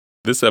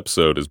This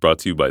episode is brought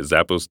to you by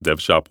Zappos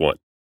DevShop One.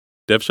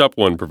 DevShop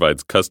One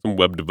provides custom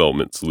web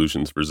development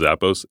solutions for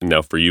Zappos and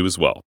now for you as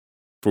well.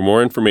 For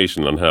more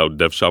information on how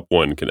DevShop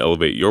One can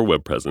elevate your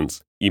web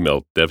presence,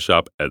 email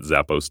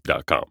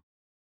devshop@zappos.com.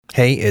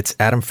 Hey, it's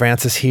Adam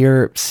Francis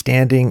here,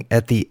 standing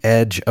at the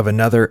edge of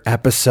another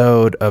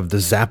episode of the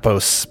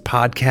Zappos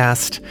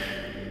podcast.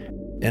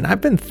 And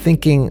I've been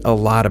thinking a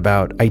lot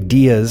about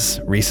ideas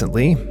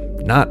recently.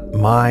 Not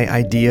my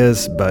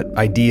ideas, but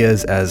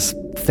ideas as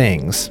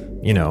things.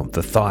 You know,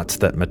 the thoughts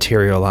that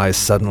materialize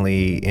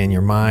suddenly in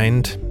your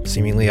mind,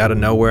 seemingly out of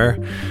nowhere.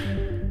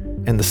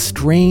 And the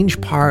strange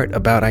part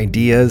about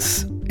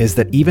ideas is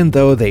that even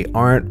though they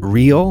aren't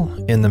real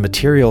in the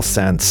material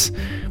sense,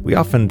 we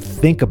often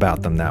think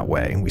about them that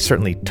way. We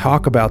certainly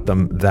talk about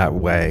them that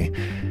way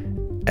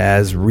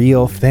as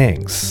real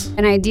things.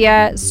 An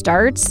idea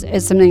starts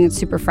as something that's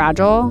super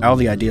fragile. All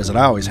the ideas that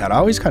I always had, I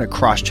always kind of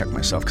cross-checked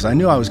myself because I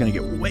knew I was going to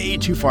get way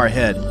too far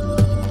ahead.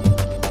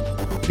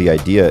 The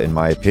idea, in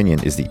my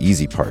opinion, is the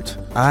easy part.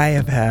 I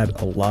have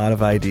had a lot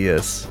of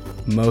ideas.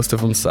 Most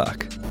of them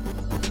suck.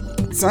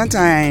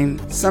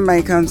 Sometimes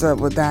somebody comes up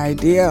with the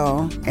idea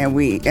and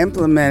we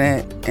implement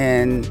it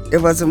and it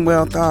wasn't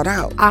well thought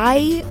out.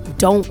 I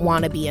don't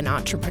want to be an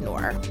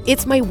entrepreneur.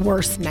 It's my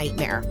worst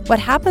nightmare. What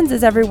happens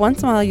is every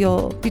once in a while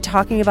you'll be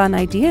talking about an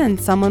idea and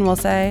someone will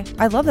say,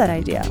 I love that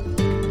idea.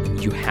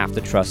 You have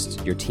to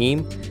trust your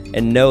team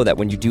and know that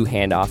when you do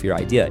hand off your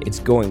idea, it's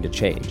going to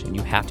change, and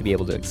you have to be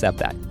able to accept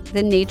that.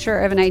 The nature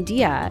of an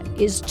idea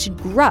is to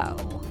grow.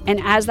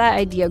 And as that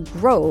idea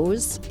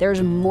grows,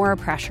 there's more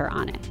pressure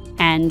on it.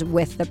 And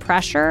with the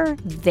pressure,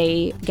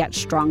 they get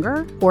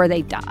stronger or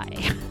they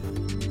die.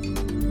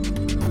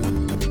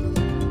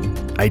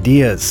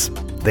 Ideas,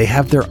 they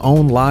have their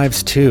own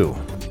lives too.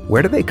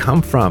 Where do they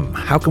come from?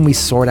 How can we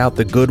sort out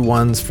the good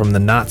ones from the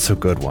not so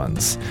good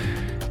ones?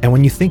 And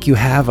when you think you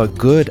have a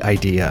good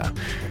idea,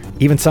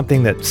 even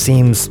something that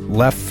seems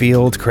left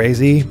field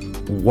crazy,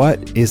 what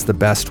is the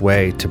best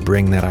way to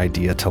bring that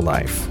idea to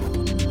life?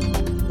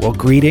 Well,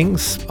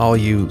 greetings, all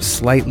you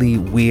slightly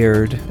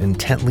weird,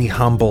 intently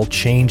humble,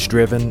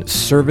 change-driven,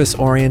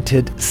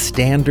 service-oriented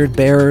standard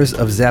bearers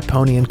of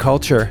Zapponian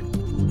culture.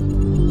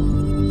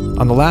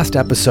 On the last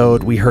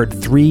episode, we heard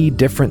 3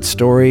 different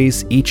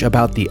stories, each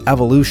about the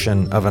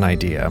evolution of an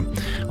idea.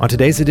 On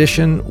today's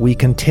edition, we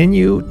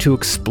continue to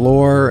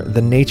explore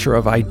the nature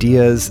of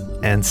ideas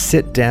and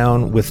sit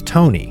down with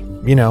Tony,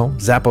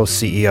 Zappos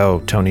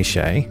CEO Tony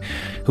Hsieh,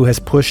 who has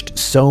pushed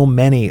so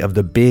many of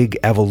the big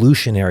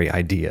evolutionary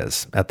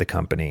ideas at the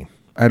company.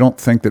 I don't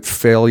think that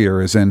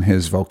failure is in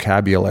his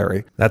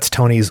vocabulary. That's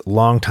Tony's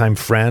longtime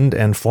friend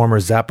and former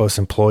Zappos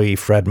employee,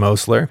 Fred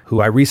Mosler, who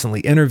I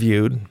recently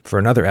interviewed for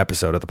another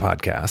episode of the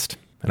podcast.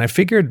 And I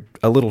figured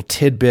a little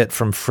tidbit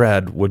from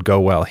Fred would go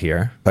well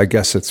here. I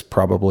guess it's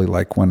probably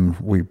like when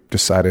we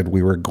decided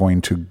we were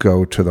going to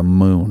go to the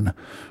moon.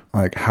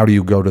 Like, how do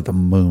you go to the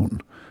moon?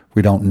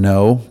 We don't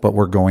know, but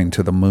we're going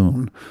to the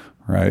moon,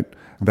 right?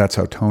 That's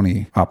how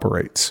Tony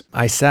operates.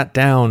 I sat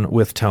down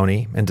with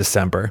Tony in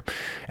December,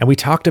 and we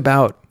talked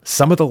about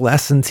some of the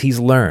lessons he's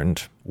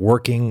learned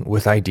working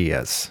with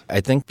ideas. I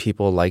think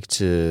people like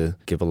to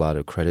give a lot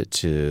of credit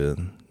to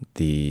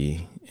the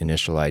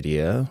initial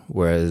idea,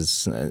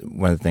 whereas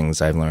one of the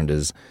things I've learned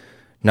is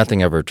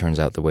nothing ever turns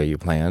out the way you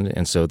planned,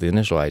 and so the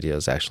initial idea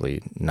is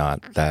actually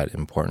not that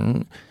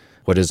important.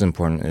 What is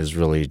important is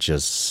really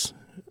just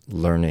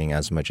learning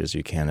as much as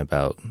you can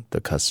about the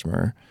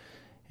customer.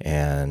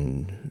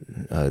 And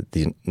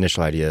the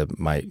initial idea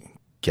might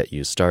get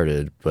you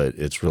started, but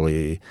it's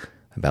really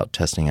about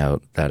testing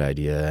out that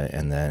idea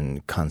and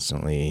then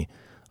constantly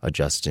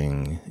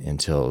adjusting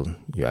until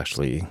you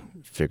actually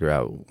figure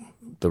out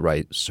the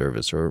right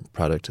service or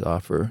product to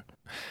offer.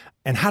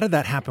 And how did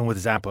that happen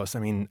with Zappos? I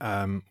mean,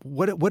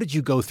 what did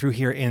you go through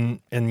here in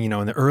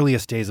the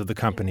earliest days of the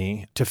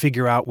company to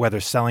figure out whether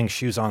selling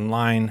shoes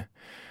online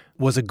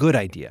was a good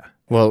idea?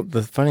 Well,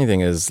 the funny thing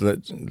is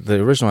that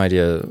the original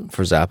idea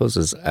for Zappos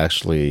is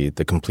actually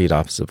the complete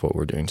opposite of what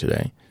we're doing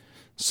today.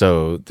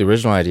 So the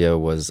original idea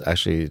was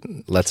actually,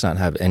 let's not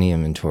have any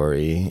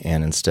inventory,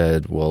 and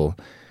instead we'll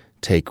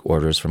take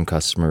orders from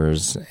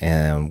customers,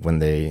 and when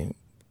they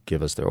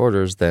give us their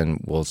orders, then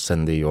we'll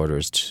send the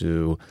orders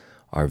to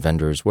our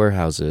vendors'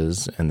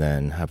 warehouses and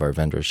then have our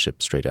vendors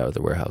ship straight out of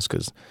the warehouse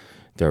because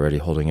they're already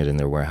holding it in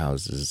their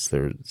warehouses.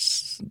 It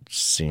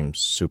seems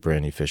super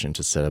inefficient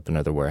to set up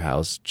another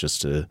warehouse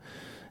just to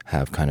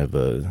have kind of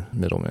a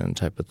middleman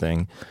type of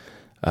thing.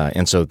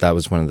 And so that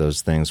was one of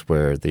those things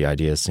where the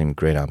idea seemed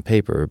great on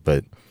paper,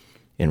 but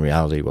in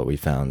reality what we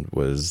found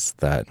was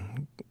that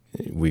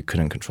we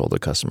couldn't control the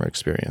customer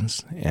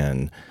experience.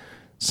 And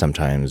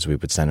sometimes we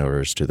would send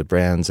orders to the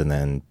brands, and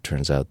then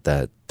turns out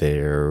that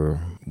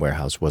their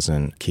warehouse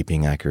wasn't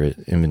keeping accurate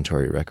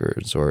inventory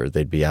records, or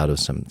they'd be out of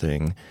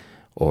something,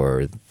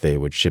 or they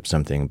would ship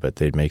something, but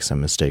they'd make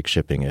some mistake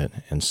shipping it.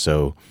 And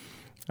so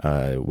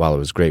while it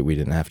was great, we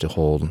didn't have to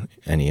hold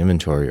any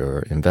inventory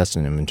or invest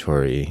in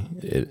inventory,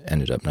 it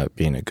ended up not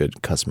being a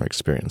good customer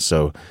experience.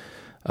 So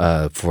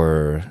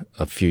For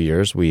a few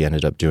years, we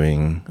ended up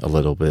doing a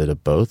little bit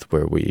of both,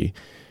 where we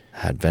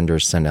had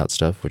vendors send out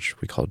stuff, which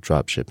we called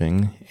drop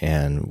shipping,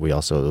 and we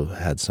also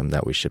had some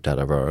that we shipped out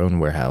of our own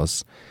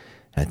warehouse.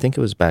 And I think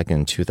it was back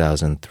in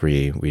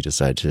 2003 we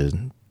decided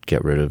to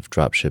get rid of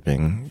drop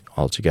shipping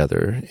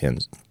altogether,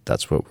 and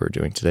that's what we're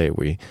doing today.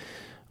 We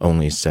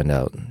only send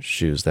out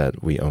shoes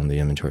that we own the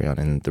inventory on,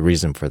 and the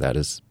reason for that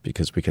is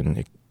because we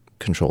can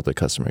control the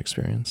customer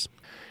experience.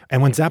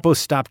 And when Zappos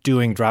stopped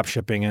doing drop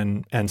shipping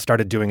and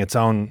started doing its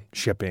own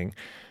shipping,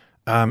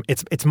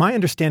 it's my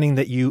understanding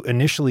that you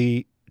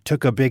initially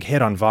took a big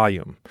hit on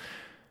volume.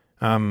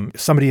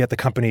 Somebody at the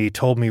company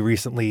told me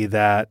recently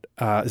that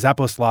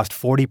Zappos lost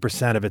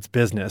 40% of its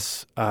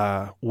business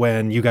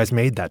when you guys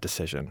made that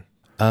decision.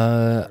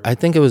 I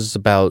think it was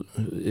about,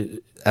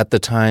 at the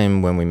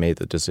time when we made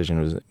the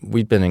decision,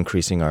 we'd been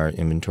increasing our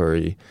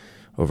inventory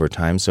over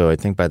time. So I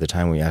think by the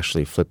time we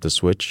actually flipped the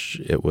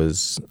switch, it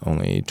was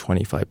only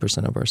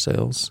 25% of our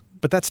sales.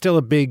 But that's still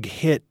a big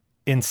hit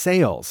in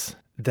sales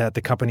that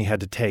the company had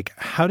to take.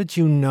 How did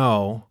you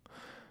know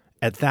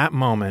at that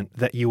moment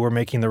that you were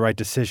making the right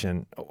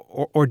decision?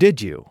 Or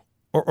did you?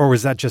 Or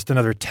was that just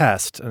another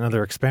test,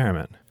 another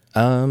experiment?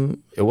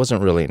 It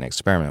wasn't really an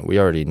experiment. We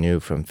already knew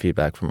from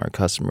feedback from our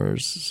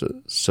customers,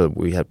 so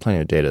we had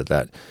plenty of data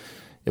that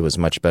it was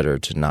much better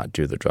to not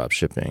do the drop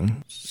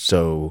shipping.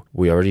 So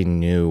we already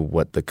knew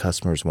what the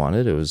customers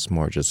wanted. It was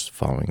more just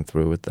following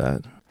through with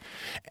that.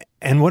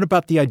 And what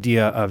about the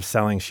idea of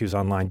selling shoes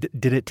online?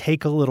 Did it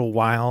take a little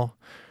while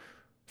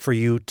for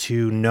you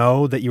to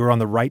know that you were on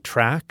the right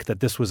track,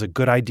 that this was a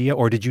good idea,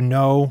 or did you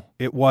know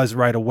it was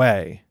right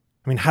away?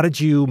 I mean, how did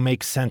you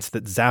make sense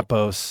that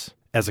Zappos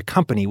as a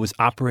company was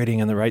operating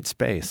in the right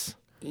space?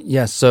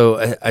 Yeah,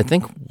 so I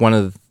think one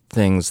of the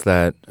things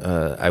that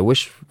I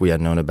wish we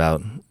had known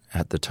about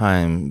at the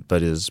time,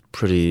 but is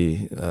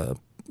pretty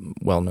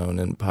well-known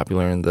and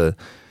popular in the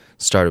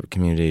startup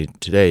community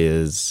today,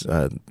 is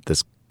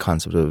this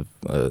concept of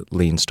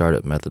lean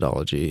startup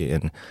methodology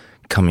and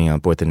coming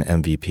up with an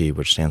MVP,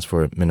 which stands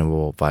for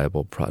minimal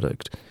viable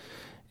product.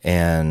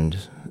 And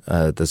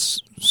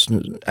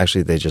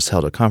actually, they just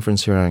held a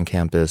conference here on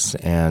campus,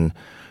 and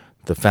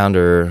the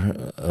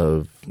founder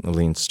of the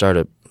Lean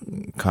Startup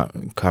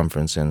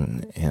Conference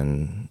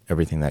and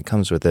everything that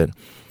comes with it,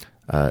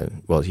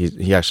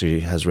 he actually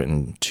has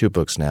written 2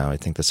 books now. I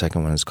think the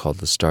second one is called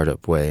The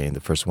Startup Way, and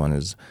the first one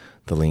is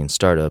The Lean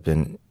Startup.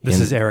 And This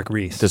is Eric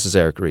Ries. This is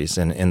Eric Ries.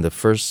 And in the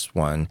first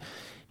one,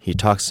 he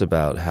talks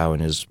about how in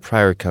his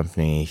prior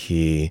company,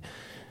 he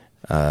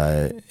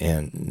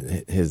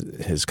and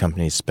his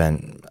company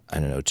spent,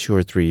 2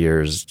 or 3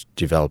 years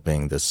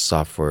developing this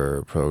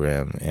software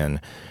program and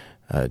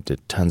did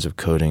tons of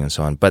coding and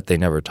so on, but they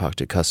never talked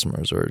to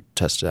customers or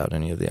tested out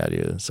any of the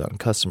ideas on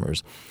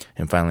customers.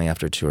 And finally,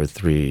 after 2 or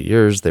 3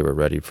 years, they were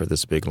ready for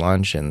this big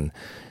launch, and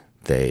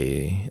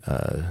they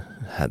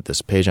had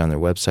this page on their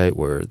website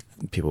where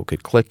people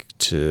could click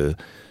to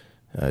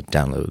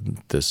download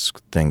this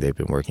thing they've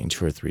been working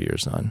 2 or 3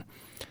 years on.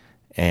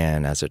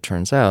 And as it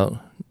turns out,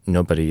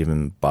 nobody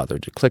even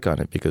bothered to click on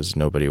it because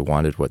nobody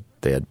wanted what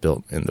they had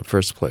built in the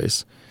first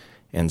place.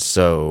 And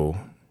so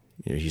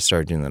he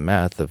started doing the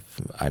math of,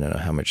 I don't know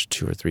how much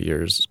 2 or 3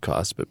 years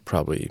cost, but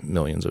probably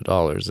millions of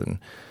dollars in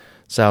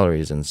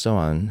salaries and so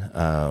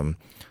on,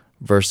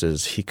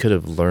 versus he could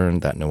have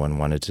learned that no one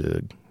wanted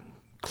to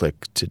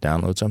click to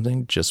download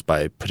something just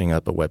by putting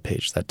up a web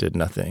page that did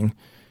nothing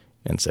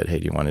and said, hey,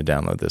 do you want to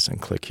download this,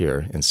 and click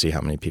here and see how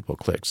many people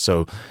clicked.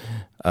 So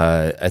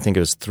I think it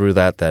was through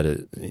that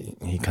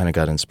he kind of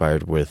got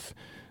inspired with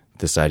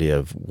this idea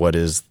of what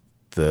is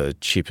the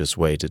cheapest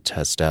way to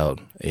test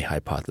out a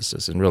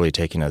hypothesis, and really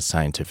taking a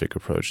scientific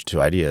approach to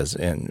ideas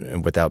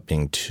and without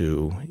being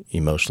too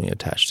emotionally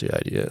attached to the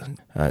idea.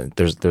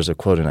 There's a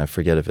quote, and I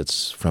forget if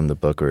it's from the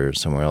book or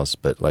somewhere else,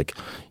 but like,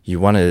 you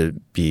want to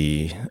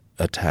be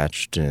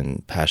attached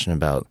and passionate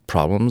about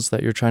problems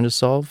that you're trying to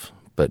solve,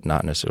 but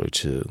not necessarily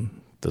to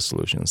the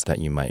solutions that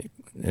you might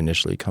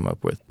initially come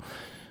up with.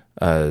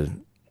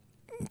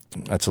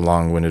 That's a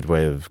long-winded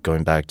way of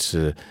going back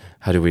to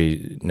how do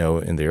we know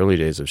in the early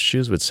days if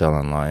shoes would sell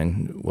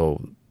online?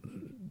 Well,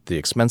 the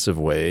expensive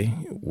way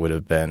would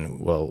have been,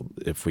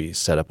 if we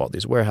set up all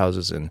these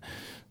warehouses and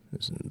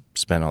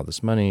spent all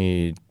this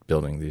money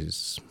building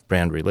these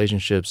brand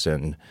relationships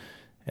and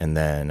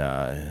then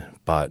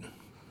bought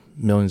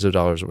millions of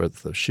dollars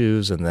worth of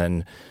shoes and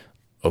then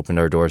opened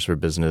our doors for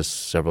business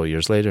several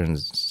years later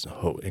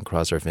and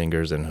cross our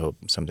fingers and hope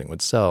something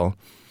would sell.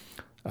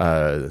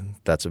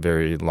 That's a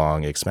very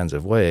long,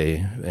 expensive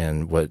way.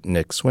 And what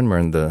Nick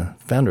Swinburne, the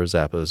founder of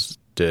Zappos,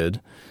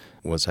 did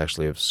was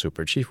actually a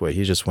super cheap way.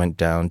 He just went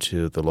down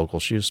to the local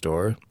shoe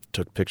store,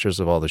 took pictures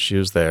of all the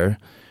shoes there,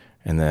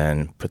 and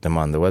then put them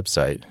on the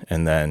website.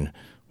 And then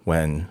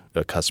when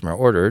a customer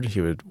ordered, he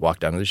would walk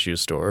down to the shoe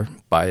store,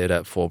 buy it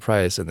at full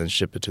price, and then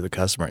ship it to the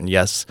customer. And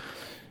yes,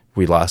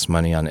 we lost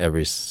money on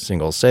every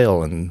single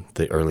sale in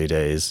the early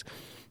days,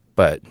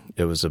 but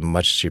it was a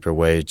much cheaper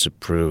way to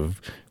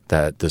prove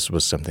that this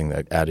was something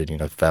that added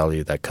enough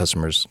value that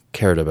customers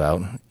cared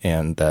about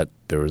and that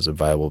there was a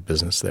viable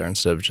business there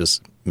instead of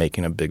just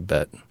making a big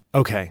bet.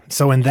 Okay.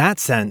 So in that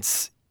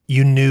sense,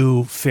 you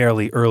knew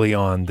fairly early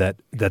on that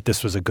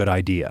this was a good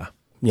idea.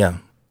 Yeah.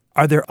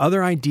 Are there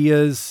other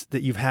ideas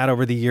that you've had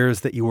over the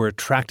years that you were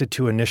attracted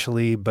to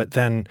initially, but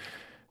then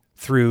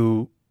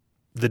through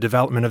the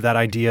development of that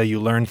idea, you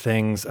learned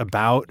things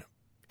about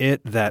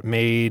it that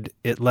made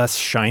it less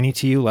shiny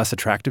to you, less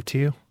attractive to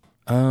you?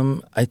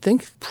 I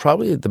think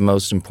probably the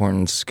most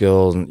important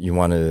skill you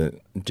want to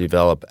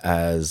develop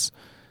as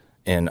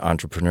an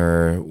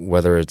entrepreneur,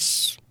 whether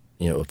it's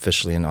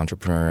officially an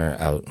entrepreneur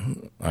out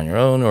on your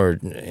own or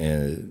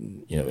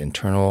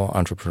internal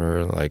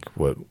entrepreneur, like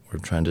what we're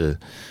trying to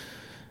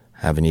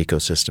have an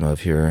ecosystem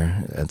of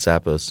here at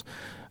Zappos.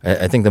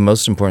 I think the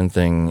most important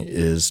thing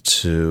is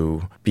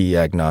to be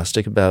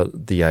agnostic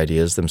about the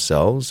ideas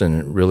themselves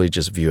and really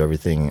just view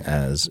everything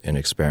as an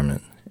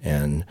experiment.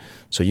 And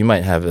so you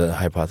might have a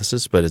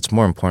hypothesis, but it's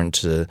more important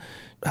to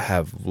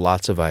have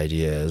lots of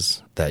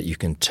ideas that you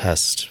can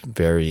test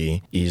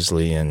very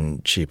easily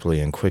and cheaply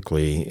and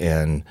quickly,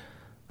 and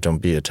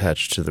don't be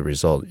attached to the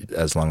result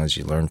as long as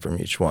you learn from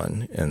each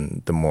one.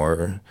 And the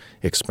more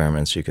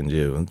experiments you can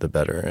do, the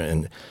better.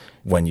 And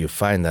when you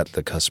find that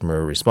the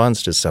customer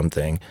responds to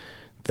something,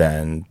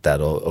 then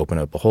that'll open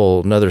up a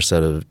whole another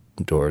set of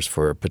doors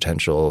for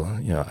potential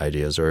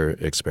ideas or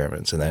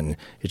experiments. And then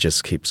it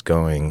just keeps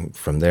going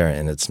from there.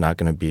 And it's not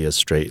going to be a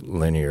straight,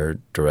 linear,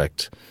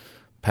 direct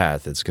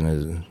path. It's going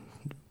to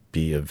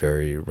be a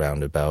very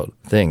roundabout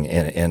thing.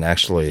 And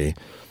actually,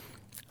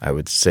 I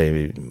would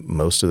say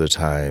most of the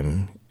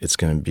time, it's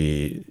going to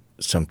be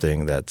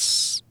something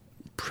that's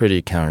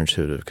pretty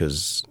counterintuitive,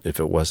 because if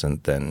it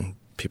wasn't, then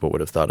people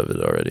would have thought of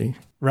it already.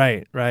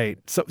 Right.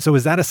 So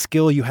is that a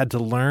skill you had to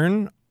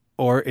learn,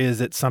 or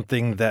is it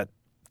something that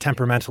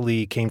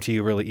temperamentally came to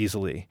you really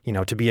easily?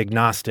 To be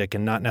agnostic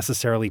and not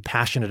necessarily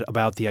passionate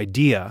about the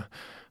idea,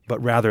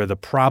 but rather the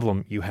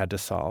problem you had to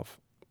solve?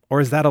 Or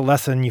is that a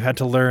lesson you had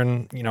to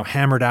learn,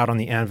 hammered out on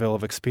the anvil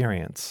of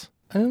experience?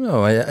 I don't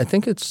know. I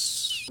think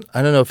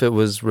I don't know if it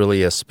was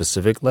really a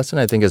specific lesson.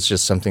 I think it's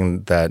just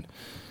something that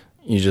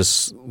you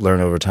just learn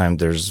over time.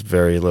 There's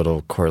very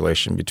little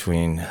correlation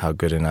between how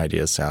good an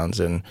idea sounds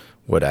and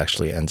what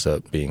actually ends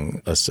up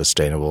being a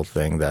sustainable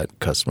thing that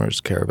customers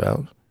care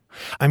about.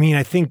 I mean,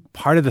 I think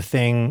part of the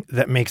thing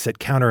that makes it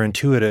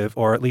counterintuitive,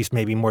 or at least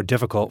maybe more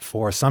difficult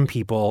for some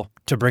people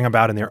to bring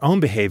about in their own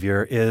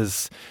behavior,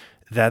 is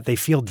that they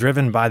feel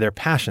driven by their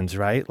passions,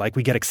 right? Like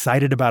we get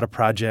excited about a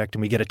project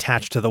and we get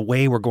attached to the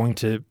way we're going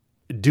to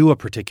do a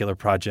particular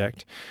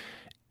project.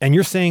 And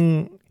you're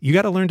saying you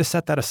got to learn to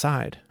set that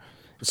aside.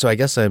 So I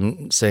guess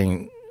I'm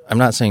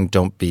not saying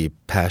don't be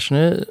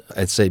passionate.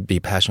 I'd say be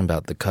passionate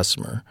about the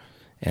customer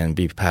and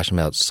be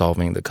passionate about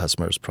solving the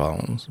customer's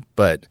problems.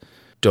 But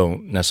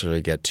don't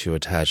necessarily get too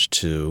attached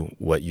to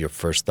what your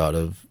first thought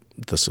of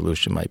the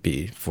solution might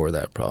be for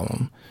that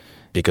problem,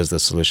 because the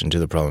solution to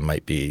the problem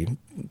might be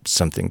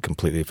something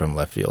completely from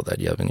left field that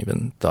you haven't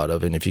even thought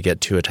of. And if you get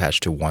too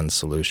attached to one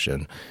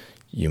solution,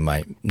 you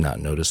might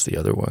not notice the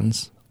other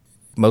ones.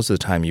 Most of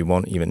the time, you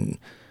won't even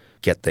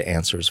get the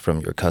answers from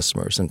your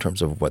customers in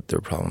terms of what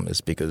their problem is,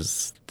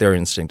 because their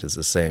instinct is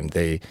the same.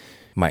 They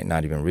might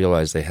not even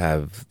realize they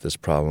have this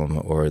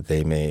problem, or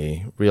they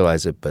may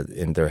realize it, but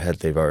in their head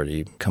they've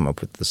already come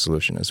up with the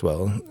solution as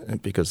well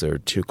because they're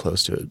too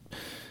close to it.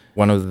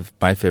 One of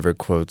my favorite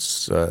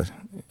quotes,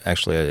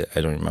 actually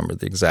I don't remember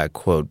the exact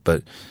quote,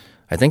 but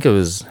I think it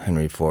was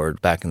Henry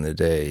Ford back in the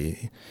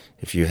day.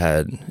 If you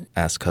had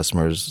asked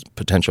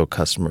potential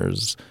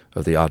customers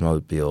of the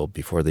automobile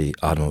before the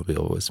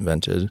automobile was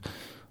invented,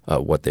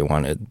 what they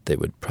wanted, they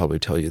would probably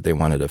tell you they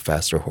wanted a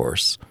faster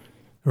horse.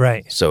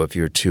 Right. So if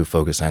you're too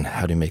focused on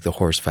how to make the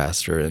horse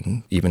faster,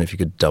 and even if you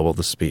could double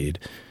the speed,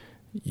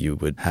 you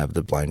would have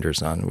the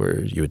blinders on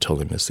where you would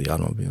totally miss the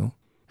automobile.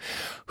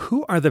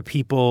 Who are the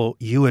people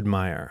you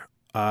admire,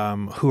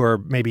 who are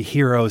maybe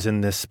heroes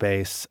in this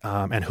space,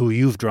 and who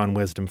you've drawn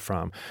wisdom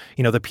from?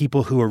 The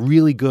people who are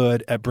really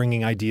good at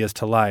bringing ideas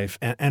to life,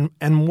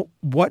 and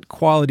what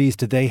qualities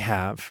do they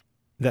have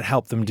that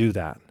help them do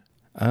that?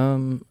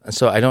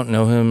 So I don't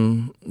know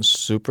him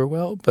super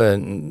well, but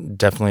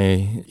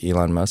definitely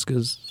Elon Musk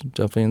is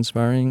definitely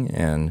inspiring.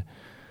 And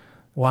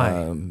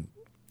why?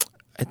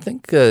 I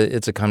think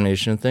it's a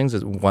combination of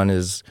things. One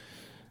is,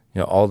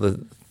 all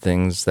the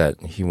things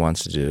that he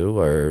wants to do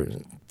are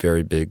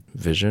very big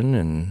vision,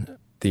 and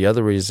the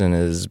other reason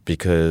is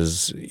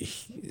because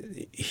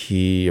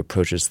he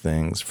approaches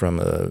things from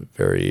a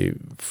very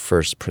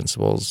first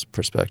principles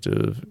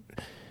perspective,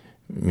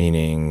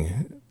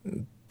 meaning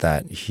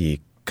that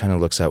he kind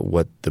of looks at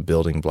what the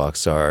building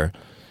blocks are.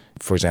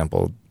 For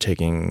example,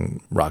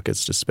 taking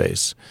rockets to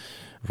space.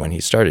 When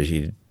he started,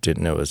 he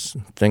didn't know a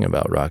thing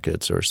about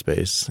rockets or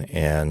space,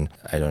 and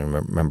I don't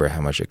remember how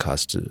much it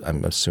cost.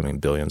 I'm assuming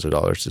billions of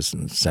dollars to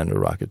send a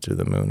rocket to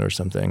the moon or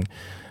something.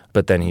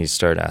 But then he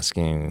started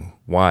asking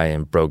why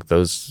and broke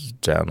those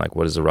down, like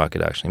what is a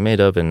rocket actually made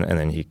of, and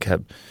then he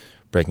kept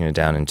breaking it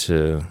down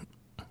into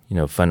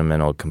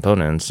fundamental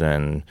components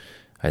and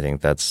I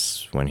think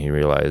that's when he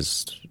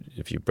realized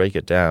if you break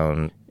it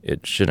down,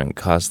 it shouldn't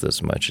cost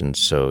this much. And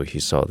so he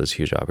saw this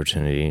huge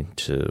opportunity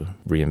to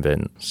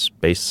reinvent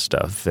space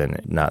stuff and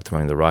not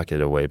throwing the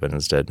rocket away, but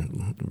instead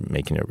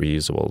making it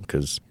reusable,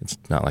 because it's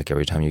not like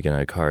every time you get in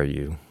a car,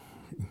 you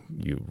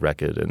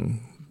wreck it and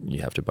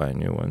you have to buy a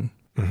new one.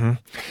 Mm-hmm.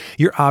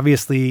 You're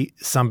obviously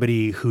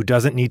somebody who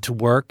doesn't need to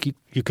work.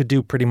 You could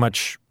do pretty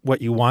much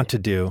what you want to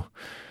do.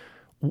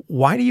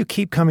 Why do you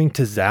keep coming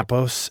to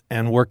Zappos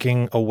and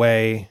working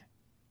away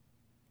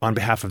on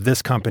behalf of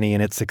this company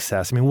and its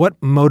success? I mean, what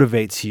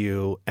motivates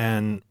you,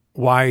 and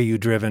why are you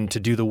driven to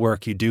do the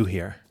work you do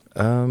here?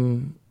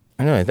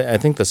 I know. I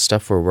think the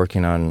stuff we're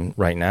working on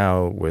right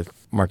now with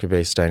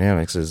market-based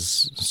dynamics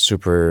is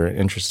super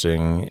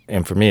interesting.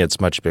 And for me, it's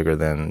much bigger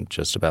than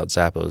just about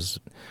Zappos.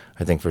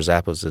 I think for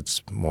Zappos,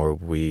 it's more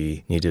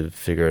we need to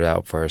figure it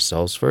out for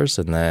ourselves first,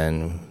 and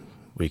then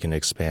we can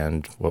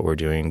expand what we're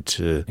doing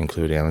to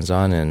include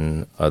Amazon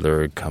and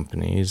other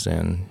companies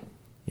and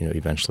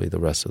eventually the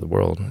rest of the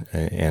world.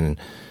 And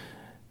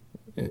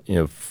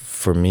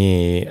for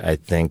me, I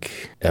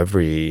think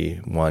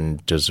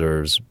everyone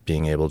deserves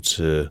being able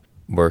to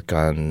work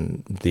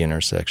on the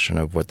intersection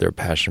of what they're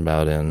passionate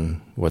about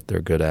and what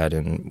they're good at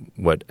and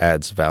what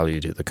adds value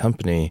to the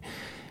company.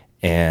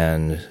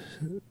 And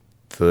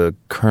the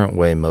current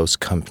way most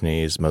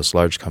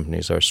large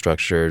companies are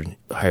structured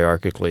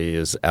hierarchically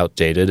is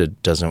outdated.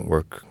 It doesn't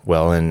work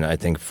well. And I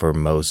think for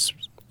most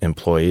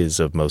employees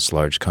of most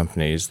large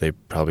companies, they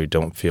probably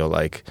don't feel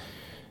like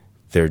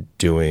they're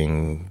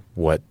doing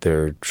what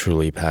they're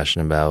truly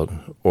passionate about,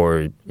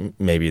 or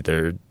maybe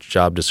their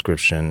job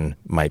description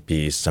might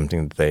be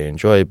something that they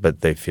enjoy,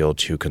 but they feel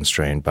too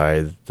constrained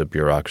by the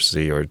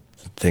bureaucracy or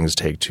things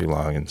take too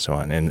long and so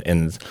on.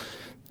 And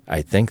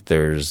I think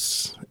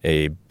there's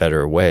a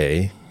better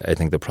way. I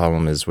think the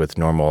problem is with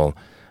normal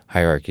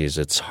hierarchies,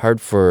 it's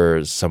hard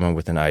for someone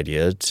with an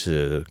idea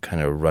to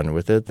kind of run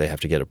with it. They have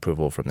to get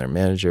approval from their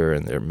manager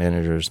and their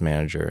manager's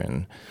manager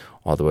and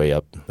all the way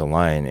up the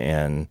line.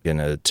 And in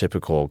a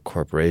typical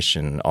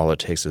corporation, all it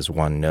takes is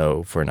one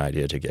no for an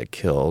idea to get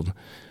killed.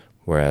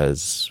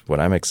 Whereas what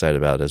I'm excited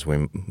about as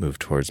we move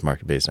towards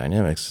market-based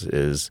dynamics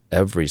is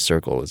every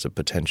circle is a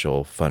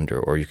potential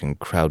funder, or you can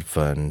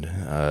crowdfund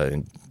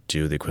and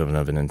do the equivalent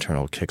of an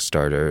internal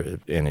Kickstarter.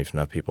 And if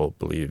enough people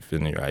believe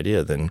in your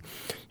idea, then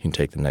you can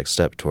take the next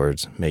step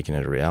towards making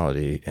it a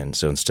reality. And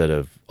so instead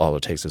of all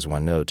it takes is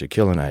one no to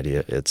kill an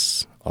idea,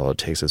 it's all it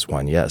takes is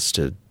one yes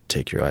to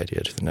take your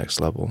idea to the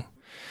next level.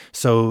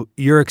 So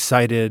you're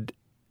excited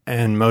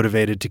and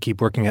motivated to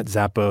keep working at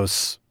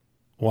Zappos.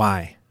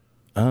 Why?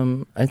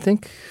 I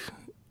think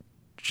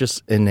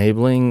just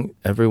enabling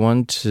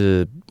everyone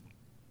to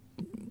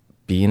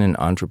be in an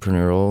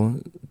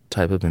entrepreneurial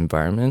type of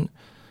environment.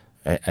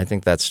 I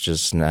think that's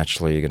just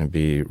naturally going to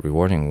be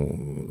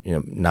rewarding.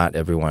 Not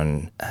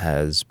everyone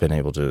has been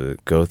able to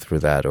go through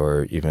that,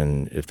 or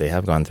even if they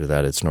have gone through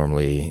that, it's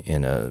normally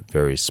in a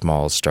very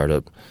small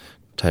startup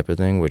type of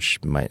thing,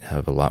 which might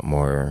have a lot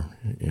more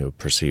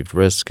perceived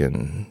risk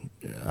and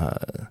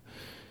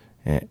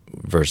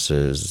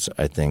versus,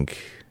 I think,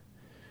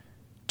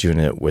 doing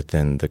it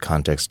within the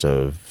context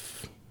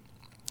of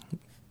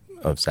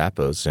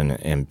Zappos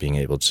and being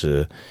able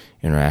to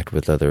interact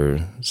with other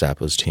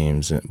Zappos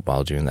teams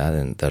while doing that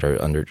and that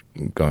are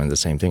undergoing the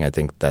same thing. I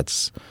think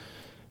that's,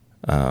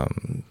 to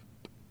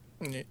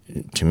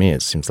me,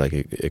 it seems like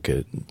it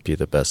could be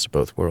the best of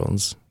both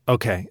worlds.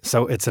 Okay,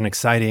 so it's an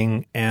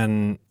exciting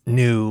and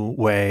new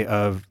way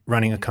of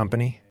running a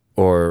company?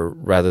 Or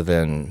rather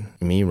than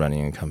me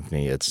running a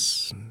company,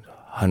 it's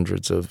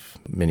hundreds of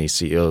mini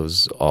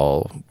CEOs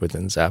all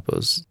within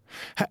Zappos.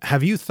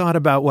 Have you thought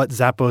about what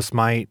Zappos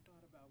might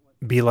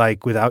be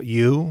like without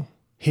you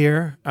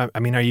here? I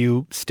mean, are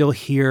you still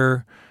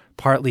here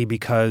partly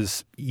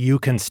because you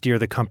can steer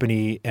the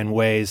company in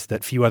ways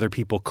that few other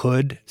people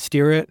could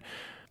steer it?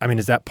 I mean,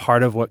 is that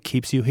part of what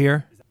keeps you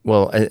here?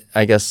 Well,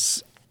 I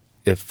guess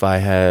if I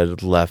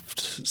had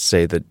left,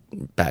 say, that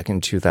back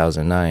in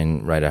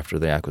 2009, right after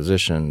the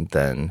acquisition,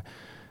 then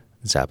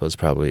Zappos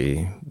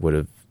probably would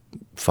have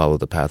followed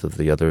the path of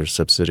the other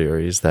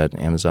subsidiaries that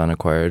Amazon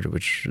acquired,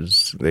 which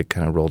is they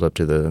kind of rolled up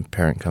to the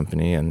parent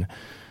company. And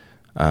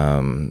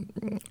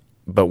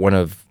but one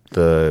of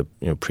the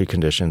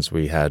preconditions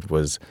we had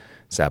was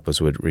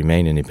Zappos would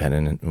remain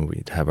independent and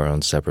we'd have our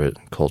own separate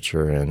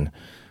culture and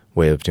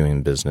way of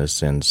doing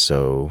business. And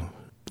so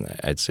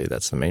I'd say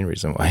that's the main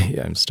reason why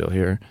I'm still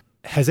here.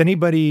 Has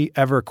anybody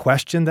ever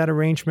questioned that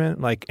arrangement?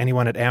 Like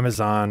anyone at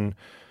Amazon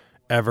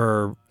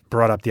ever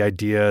brought up the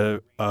idea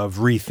of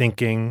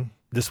rethinking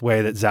this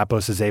way that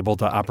Zappos is able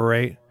to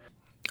operate?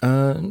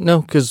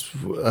 No, because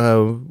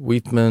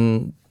we've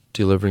been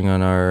delivering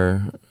on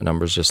our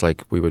numbers just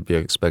like we would be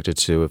expected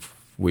to if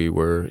we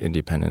were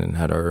independent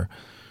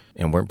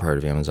and weren't part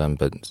of Amazon,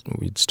 but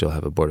we'd still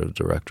have a board of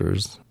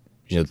directors.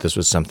 This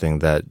was something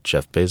that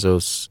Jeff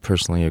Bezos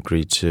personally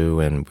agreed to,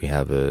 and we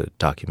have a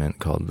document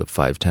called the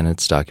 5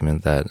 Tenets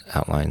document that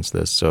outlines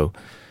this. So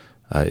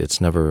it's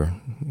never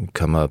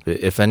come up.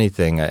 If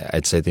anything,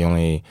 I'd say the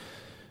only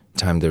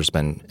time there's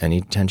been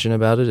any tension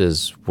about it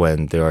is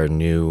when there are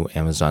new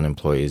Amazon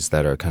employees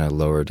that are kind of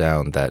lower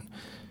down that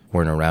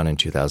weren't around in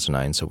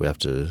 2009, so we have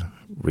to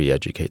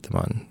re-educate them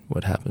on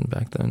what happened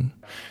back then.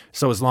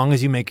 So as long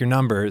as you make your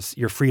numbers,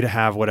 you're free to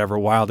have whatever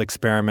wild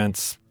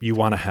experiments you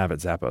want to have at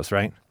Zappos,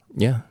 right?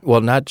 Yeah.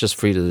 Well, not just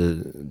free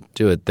to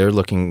do it. They're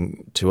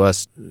looking to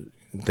us.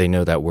 They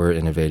know that we're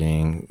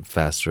innovating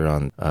faster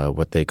on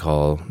what they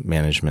call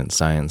management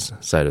science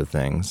side of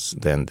things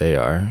than they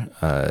are.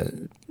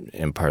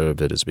 And part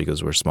of it is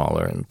because we're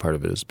smaller, and part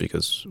of it is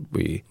because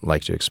we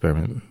like to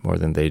experiment more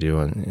than they do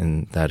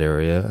in that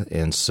area.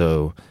 And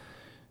so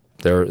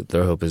their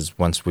hope is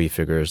once we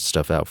figure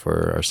stuff out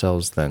for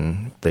ourselves,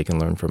 then they can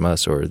learn from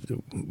us, or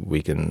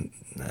we can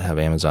have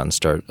Amazon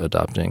start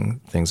adopting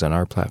things on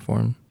our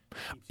platform.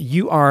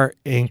 You are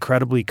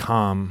incredibly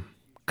calm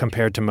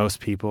compared to most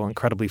people,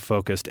 incredibly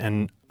focused.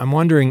 And I'm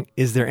wondering,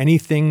 is there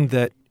anything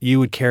that you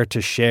would care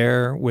to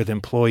share with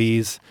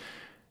employees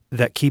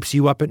that keeps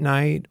you up at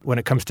night when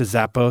it comes to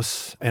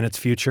Zappos and its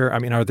future? I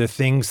mean, are there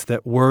things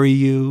that worry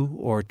you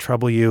or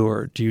trouble you,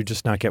 or do you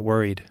just not get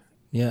worried?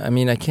 Yeah, I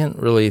mean, I can't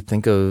really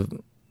think of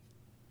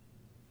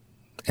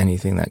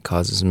anything that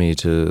causes me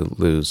to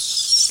lose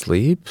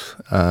sleep.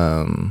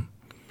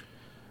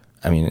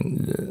 I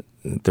mean,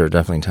 there are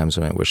definitely times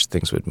when I wish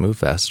things would move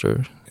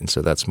faster. And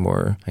so that's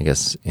more, I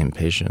guess,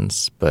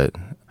 impatience. But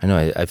I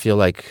know I feel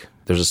like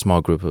there's a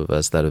small group of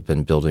us that have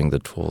been building the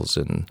tools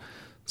and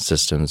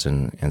systems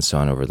and so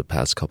on over the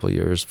past couple of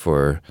years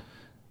for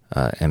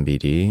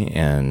MBD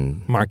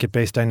and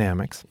market-based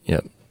dynamics.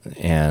 Yep.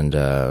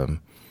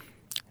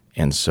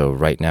 And so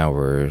right now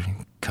we're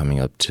coming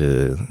up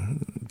to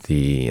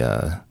the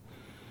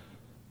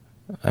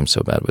I'm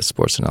so bad with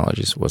sports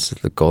analogies. What's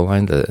the goal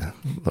line?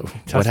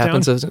 What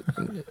happens is,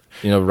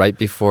 right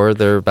before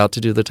they're about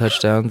to do the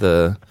touchdown,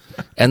 the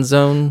end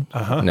zone?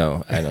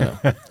 No, I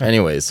don't know.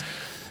 Anyways,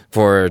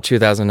 for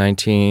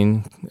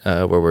 2019,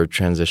 where we're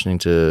transitioning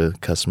to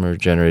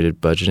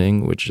customer-generated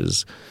budgeting, which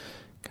is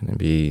going to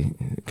be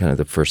kind of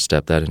the first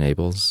step that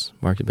enables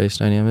market-based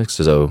dynamics.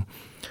 So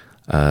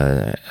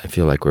I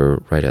feel like we're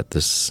right at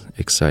this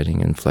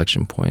exciting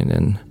inflection point,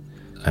 and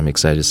I'm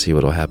excited to see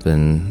what will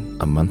happen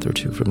a month or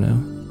two from now.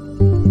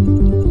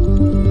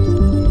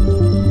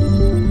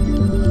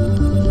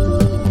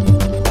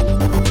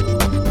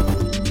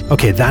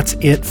 Okay, that's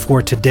it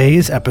for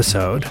today's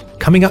episode.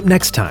 Coming up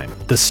next time,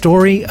 the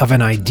story of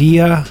an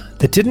idea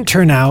that didn't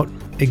turn out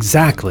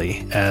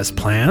exactly as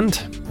planned.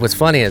 What's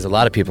funny is a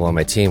lot of people on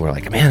my team were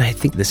like, man, I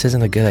think this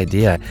isn't a good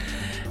idea.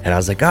 And I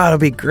was like, oh, it'll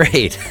be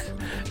great.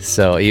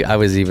 So I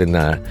was even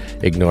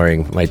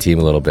ignoring my team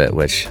a little bit,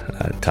 which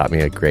taught me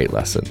a great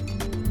lesson.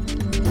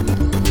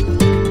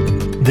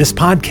 This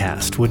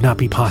podcast would not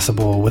be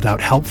possible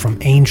without help from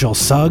Angel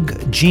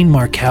Sugg, Gene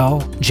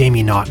Markell,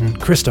 Jamie Naughton,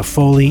 Krista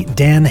Foley,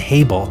 Dan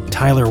Habel,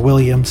 Tyler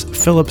Williams,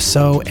 Philip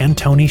So, and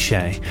Tony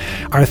Hsieh.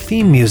 Our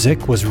theme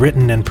music was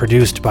written and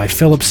produced by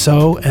Philip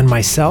So and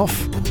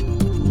myself.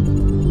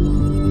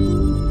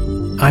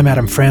 I'm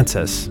Adam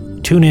Francis.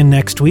 Tune in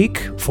next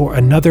week for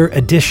another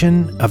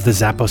edition of the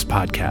Zappos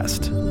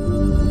Podcast.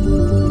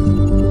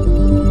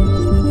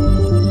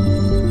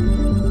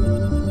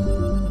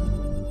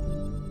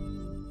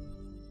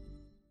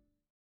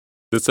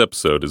 This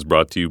episode is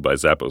brought to you by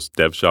Zappos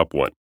DevShop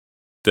One.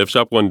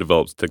 DevShop One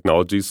develops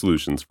technology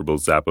solutions for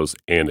both Zappos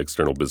and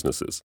external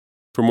businesses.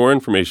 For more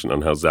information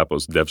on how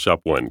Zappos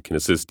DevShop One can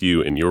assist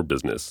you in your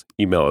business,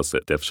 email us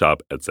at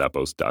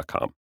devshop@zappos.com.